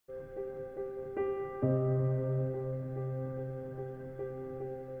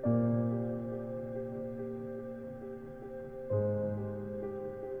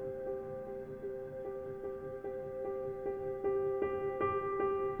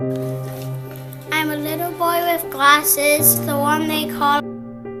I'm a little boy with glasses, the one they call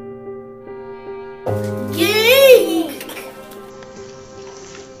Geek.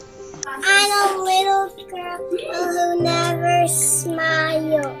 I'm a little girl who never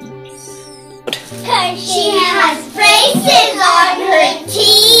smiles. She has braces on her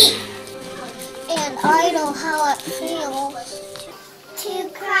teeth. And I know how it feels to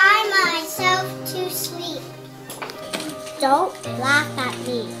cry myself to sleep. Don't laugh at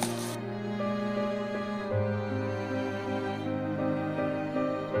me.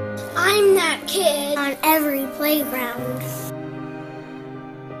 I'm that kid on every playground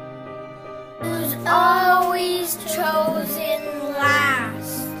who's always chosen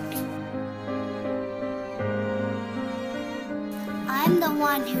last. I'm the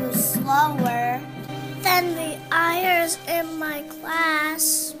one who's slower than the others in my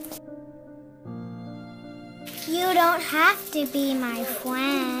class. You don't have to be my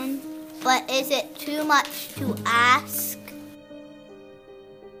friend. But is it too much to ask?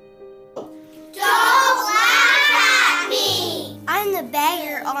 Don't laugh at me! I'm the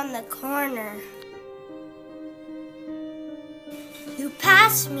beggar on the corner. You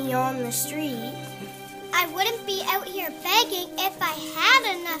passed me on the street. I wouldn't be out here begging if I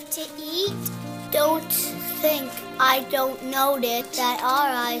had enough to eat. Don't think I don't notice that our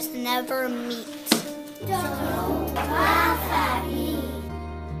eyes never meet. Don't laugh at me.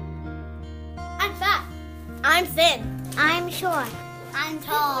 I'm fat. I'm thin. I'm short. I'm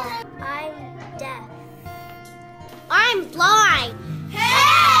tall. I'm deaf. I'm blind.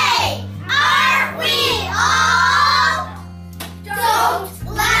 Hey! Aren't we all? Don't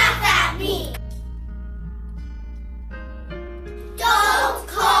laugh at me. Don't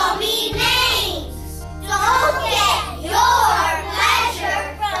call me names. Don't get your pleasure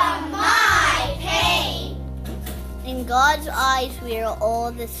from my pain. In God's eyes, we are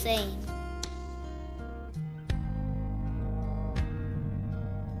all the same.